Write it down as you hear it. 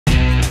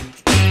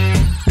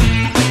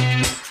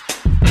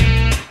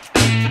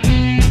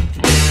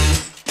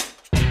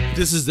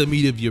This is the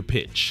meat of your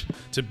pitch.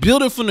 To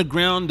build it from the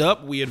ground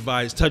up, we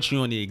advise touching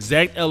on the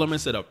exact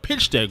elements that a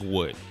pitch deck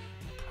would.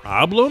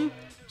 Problem,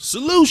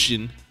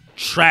 solution,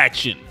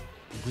 traction,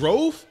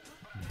 growth,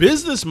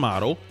 business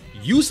model,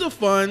 use of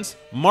funds,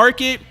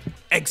 market,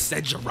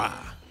 etc.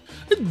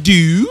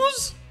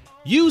 Do's?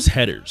 Use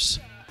headers.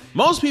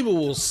 Most people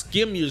will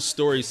skim your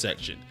story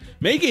section.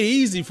 Make it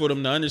easy for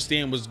them to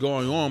understand what's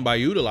going on by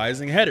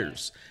utilizing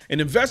headers. An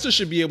investor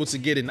should be able to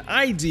get an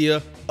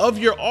idea of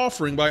your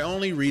offering by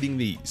only reading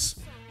these.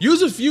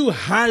 Use a few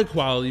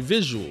high-quality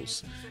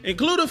visuals.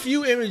 Include a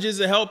few images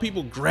to help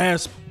people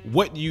grasp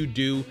what you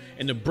do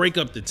and to break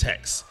up the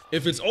text.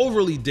 If it's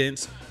overly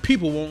dense,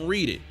 people won't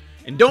read it.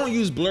 And don't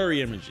use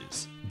blurry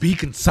images. Be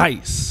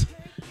concise.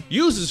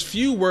 Use as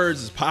few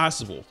words as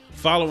possible,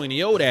 following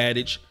the old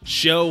adage,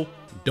 show,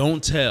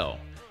 don't tell.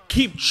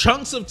 Keep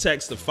chunks of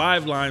text to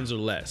 5 lines or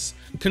less.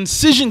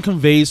 Concision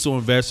conveys to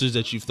investors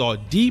that you've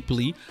thought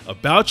deeply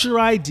about your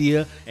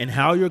idea and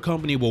how your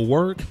company will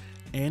work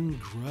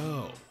and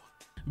grow.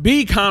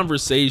 Be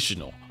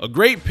conversational. A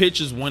great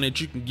pitch is one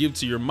that you can give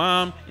to your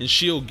mom and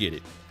she'll get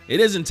it. It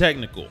isn't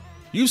technical.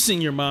 You've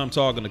seen your mom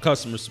talking to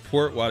customer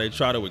support while they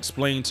try to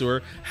explain to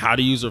her how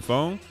to use her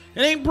phone.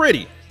 It ain't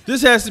pretty.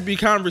 This has to be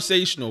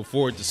conversational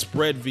for it to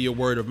spread via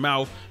word of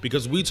mouth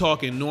because we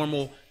talk in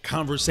normal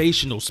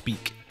conversational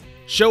speak.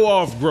 Show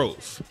off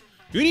growth.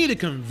 You need to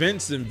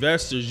convince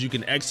investors you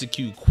can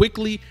execute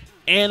quickly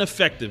and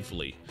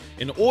effectively.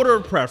 In order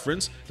of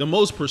preference, the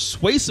most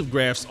persuasive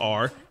graphs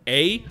are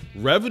A,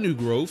 revenue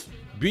growth,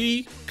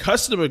 B,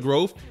 customer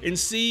growth, and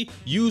C,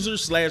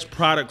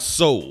 user/product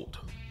sold.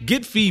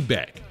 Get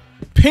feedback.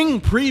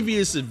 Ping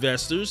previous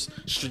investors,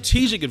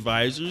 strategic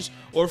advisors,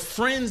 or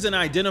friends and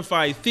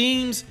identify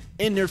themes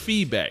in their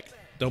feedback.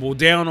 Double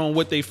down on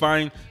what they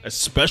find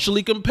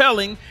especially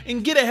compelling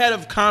and get ahead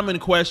of common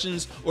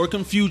questions or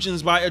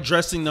confusions by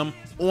addressing them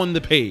on the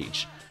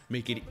page.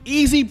 Make it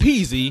easy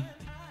peasy,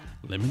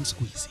 lemon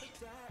squeezy.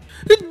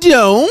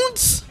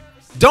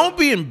 Don't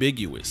be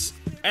ambiguous.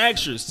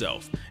 Ask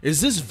yourself,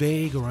 is this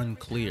vague or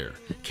unclear?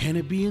 Can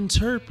it be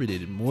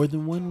interpreted in more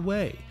than one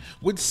way?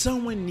 Would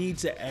someone need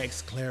to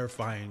ask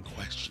clarifying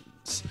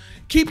questions?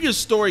 Keep your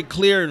story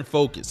clear and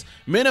focused.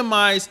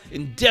 Minimize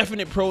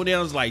indefinite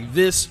pronouns like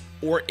this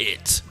or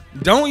it.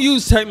 Don't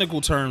use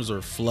technical terms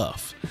or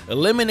fluff.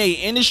 Eliminate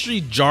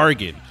industry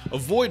jargon.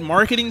 Avoid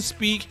marketing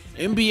speak,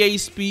 MBA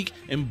speak,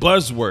 and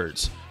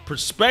buzzwords.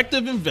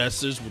 Prospective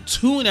investors will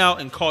tune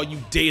out and call you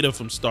data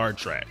from Star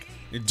Trek.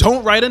 And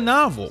don't write a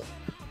novel.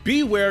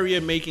 Be wary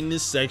of making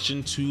this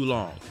section too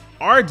long.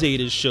 Our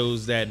data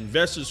shows that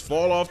investors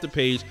fall off the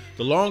page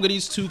the longer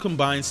these two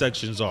combined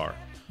sections are.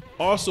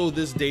 Also,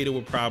 this data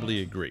would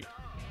probably agree.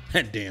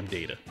 That damn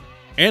data.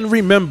 And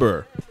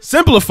remember,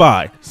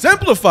 simplify,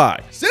 simplify,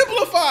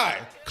 simplify.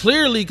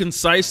 Clearly,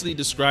 concisely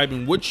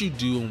describing what you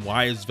do and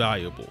why it's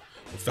valuable.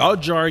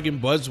 Without jargon,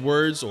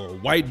 buzzwords, or a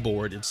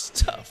whiteboard, it's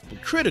tough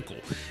but critical.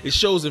 It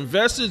shows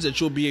investors that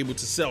you'll be able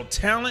to sell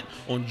talent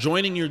on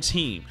joining your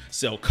team,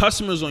 sell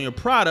customers on your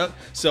product,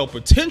 sell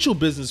potential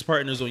business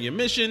partners on your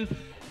mission,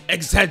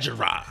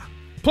 etc.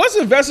 Plus,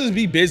 investors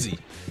be busy.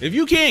 If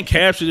you can't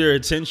capture their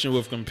attention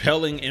with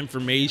compelling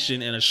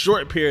information in a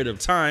short period of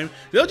time,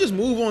 they'll just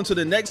move on to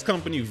the next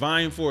company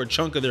vying for a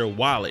chunk of their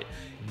wallet.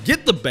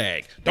 Get the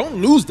bag.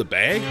 Don't lose the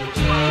bag.